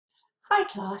Hi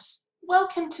class,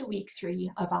 welcome to week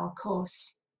 3 of our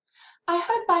course. I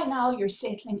hope by now you're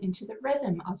settling into the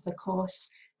rhythm of the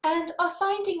course and are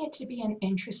finding it to be an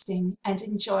interesting and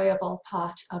enjoyable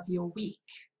part of your week.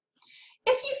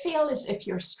 If you feel as if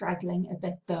you're struggling a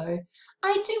bit though,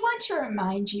 I do want to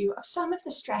remind you of some of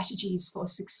the strategies for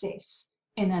success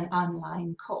in an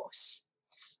online course.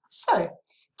 So,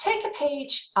 take a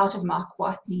page out of Mark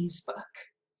Watney's book,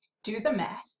 do the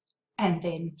math, and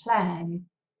then plan.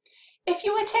 If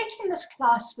you were taking this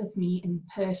class with me in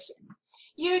person,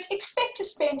 you'd expect to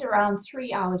spend around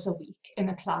 3 hours a week in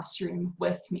a classroom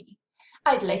with me.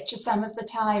 I'd lecture some of the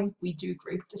time, we do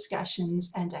group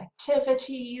discussions and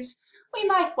activities, we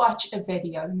might watch a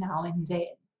video now and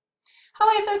then.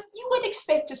 However, you would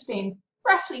expect to spend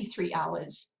roughly 3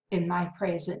 hours in my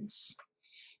presence.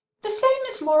 The same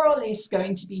is more or less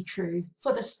going to be true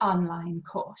for this online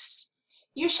course.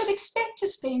 You should expect to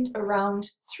spend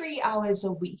around 3 hours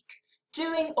a week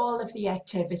doing all of the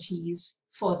activities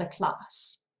for the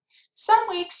class. Some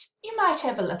weeks you might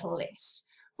have a little less.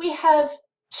 We have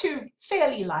 2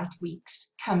 fairly light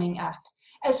weeks coming up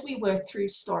as we work through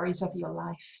stories of your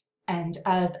life and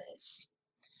others.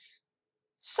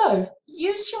 So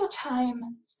use your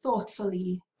time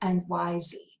thoughtfully and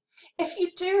wisely. If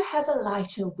you do have a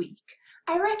lighter week,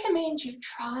 I recommend you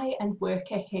try and work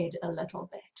ahead a little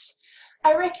bit.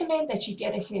 I recommend that you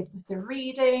get ahead with the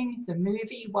reading, the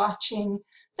movie watching,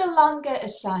 the longer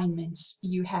assignments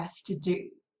you have to do.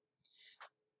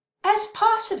 As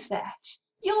part of that,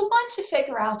 you'll want to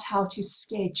figure out how to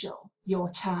schedule your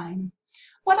time.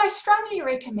 What I strongly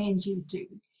recommend you do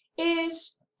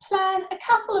is plan a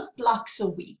couple of blocks a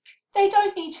week. They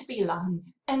don't need to be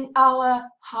long, an hour,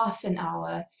 half an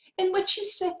hour, in which you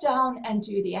sit down and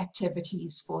do the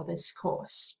activities for this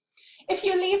course. If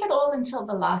you leave it all until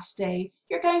the last day,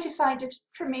 you're going to find it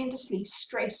tremendously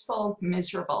stressful,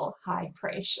 miserable, high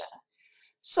pressure.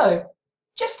 So,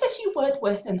 just as you would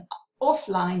with an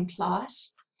offline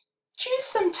class, choose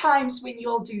some times when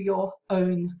you'll do your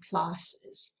own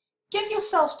classes. Give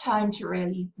yourself time to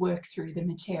really work through the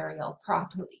material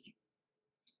properly.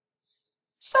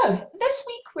 So, this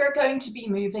week we're going to be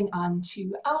moving on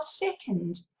to our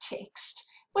second text,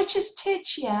 which is Ted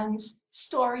Chiang's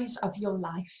Stories of Your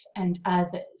Life and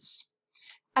Others.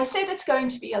 I said it's going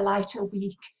to be a lighter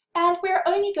week, and we're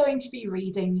only going to be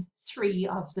reading 3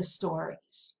 of the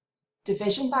stories.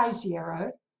 Division by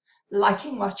Zero,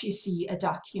 Liking What You See, a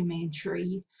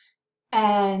documentary,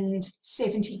 and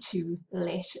 72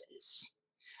 Letters.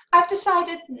 I've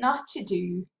decided not to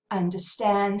do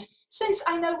Understand, since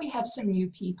I know we have some new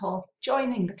people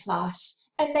joining the class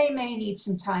and they may need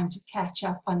some time to catch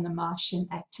up on the Martian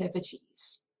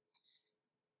activities.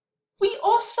 We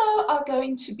also are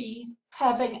going to be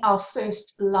having our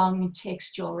first long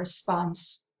textual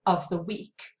response of the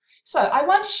week. So I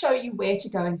want to show you where to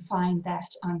go and find that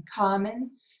on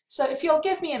Carmen. So if you'll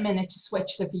give me a minute to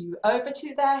switch the view over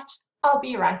to that, I'll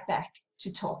be right back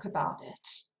to talk about it.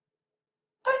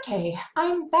 Okay,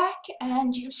 I'm back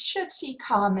and you should see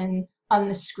Carmen on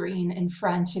the screen in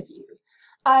front of you.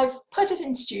 I've put it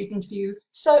in student view,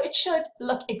 so it should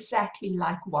look exactly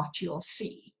like what you'll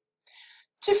see.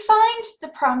 To find the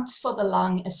prompts for the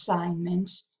long assignment,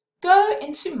 go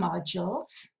into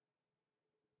Modules.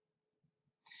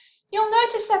 You'll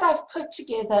notice that I've put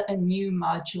together a new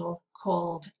module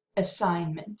called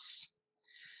Assignments.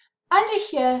 Under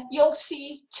here, you'll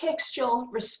see Textual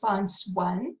Response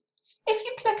 1. If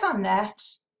you click on that,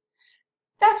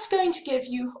 that's going to give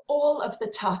you all of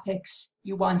the topics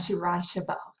you want to write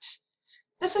about.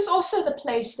 This is also the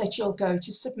place that you'll go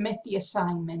to submit the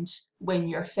assignment when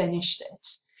you're finished it.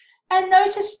 And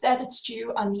notice that it's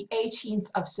due on the 18th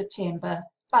of September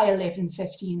by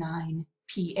 11:59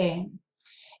 p.m.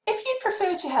 If you'd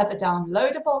prefer to have a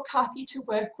downloadable copy to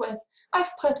work with,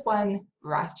 I've put one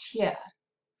right here.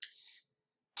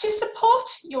 To support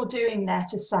your doing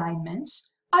that assignment,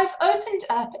 I've opened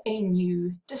up a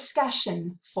new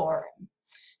discussion forum.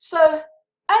 So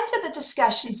under the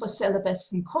discussion for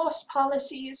syllabus and course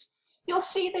policies, you'll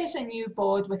see there's a new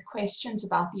board with questions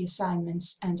about the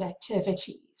assignments and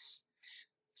activities.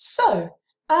 So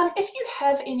if you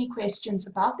have any questions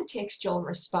about the textual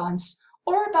response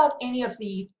or about any of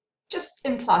the just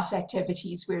in-class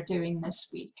activities we're doing this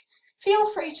week, feel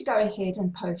free to go ahead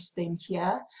and post them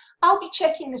here. I'll be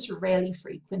checking this really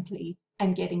frequently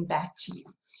and getting back to you.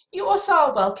 You also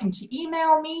are welcome to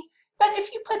email me, but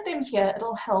if you put them here,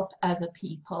 it'll help other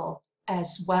people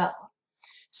as well.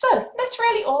 So that's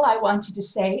really all I wanted to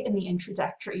say in the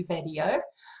introductory video.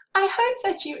 I hope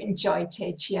that you enjoyed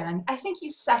Ted Chiang. I think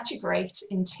he's such a great,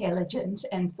 intelligent,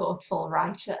 and thoughtful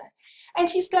writer. and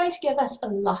he's going to give us a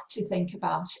lot to think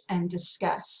about and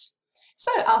discuss.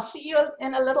 So I'll see you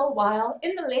in a little while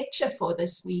in the lecture for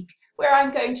this week, where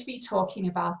I'm going to be talking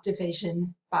about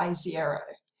division by zero.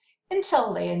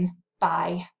 Until then,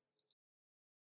 bye.